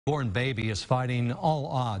Born baby is fighting all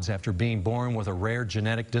odds after being born with a rare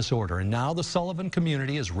genetic disorder, and now the Sullivan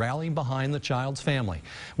community is rallying behind the child's family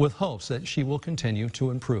with hopes that she will continue to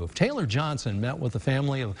improve. Taylor Johnson met with the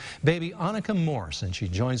family of baby Annika Morris, and she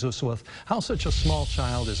joins us with how such a small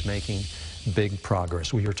child is making big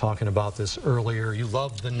progress. We were talking about this earlier. You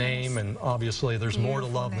love the name, and obviously there's more to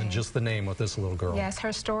love than just the name with this little girl. Yes,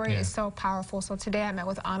 her story is so powerful. So today I met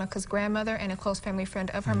with Annika's grandmother and a close family friend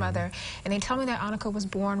of her mother, and they tell me that Annika was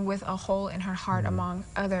born with a hole in her heart among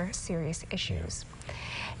other serious issues.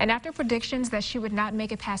 And after predictions that she would not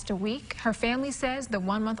make it past a week, her family says the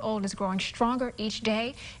 1-month-old is growing stronger each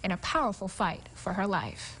day in a powerful fight for her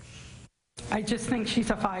life. I just think she's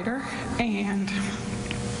a fighter, and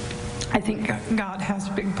I think God has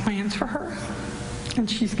big plans for her, and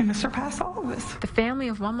she's going to surpass all of this. The family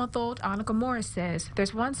of 1-month-old Annika Morris says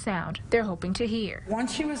there's one sound they're hoping to hear.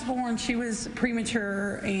 Once she was born, she was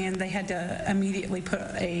premature, and they had to immediately put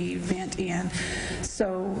a vent in,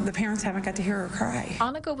 so the parents haven't got to hear her cry.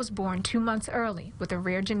 Annika was born 2 months early with a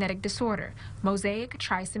rare genetic disorder, mosaic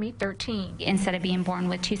trisomy 13. Instead of being born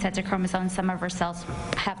with 2 sets of chromosomes, some of her cells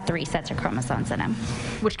have 3 sets of chromosomes in them,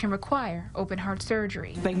 which can require open heart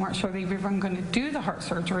surgery. They weren't sure they were even going to do the heart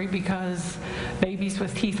surgery because babies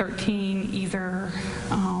with T13 either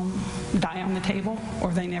die on the table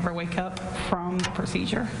or they never wake up from the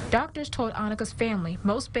procedure. Doctors told Annika's family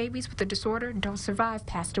most babies with the disorder don't survive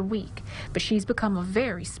past a week, but she's become a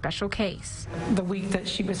very special case. The week that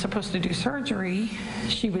she was supposed to do surgery,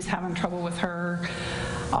 she was having trouble with her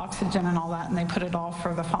oxygen and all that, and they put it off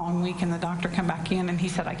for the following week, and the doctor came back in and he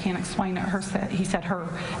said, I can't explain it. He said her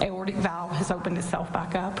aortic valve has opened itself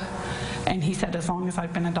back up, and he said as long as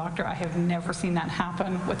I've been a doctor, I have never seen that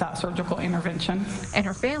happen without surgical intervention. And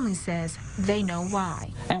her family says they know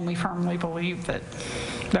why. And we firmly believe that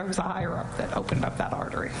there was a higher up that opened up that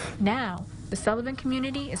artery. Now, the Sullivan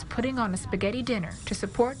community is putting on a spaghetti dinner to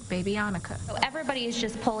support baby Annika. So everybody is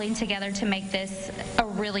just pulling together to make this a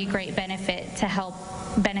really great benefit, to help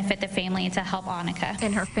benefit the family and to help Annika.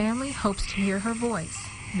 And her family hopes to hear her voice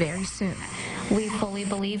very soon. We fully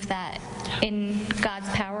believe that in God's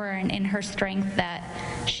power and in her strength that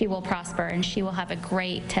she will prosper and she will have a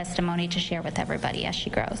great testimony to share with everybody as she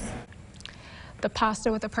grows. The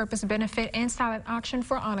Pasta with a Purpose benefit and silent auction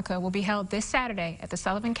for Annika will be held this Saturday at the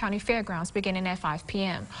Sullivan County Fairgrounds beginning at 5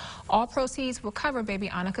 p.m. All proceeds will cover baby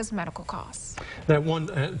Annika's medical costs. That one,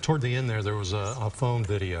 toward the end there was a phone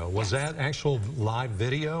video. Was that actual live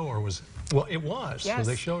video, or was... Well, it was, yes. So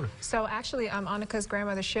they showed it. So actually, Annika's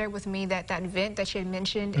grandmother shared with me that vent that she had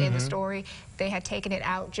mentioned in the story, they had taken it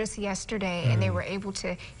out just yesterday, and they were able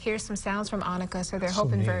to hear some sounds from Annika, so they're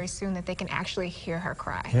hoping very soon that they can actually hear her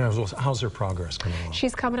cry. Yeah, how's her progress coming along?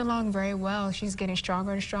 She's coming along very well. She's getting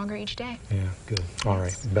stronger and stronger each day. Yeah, good. All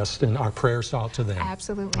right. Best in our prayers out to them.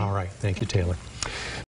 Absolutely. All right. Thank you, Taylor.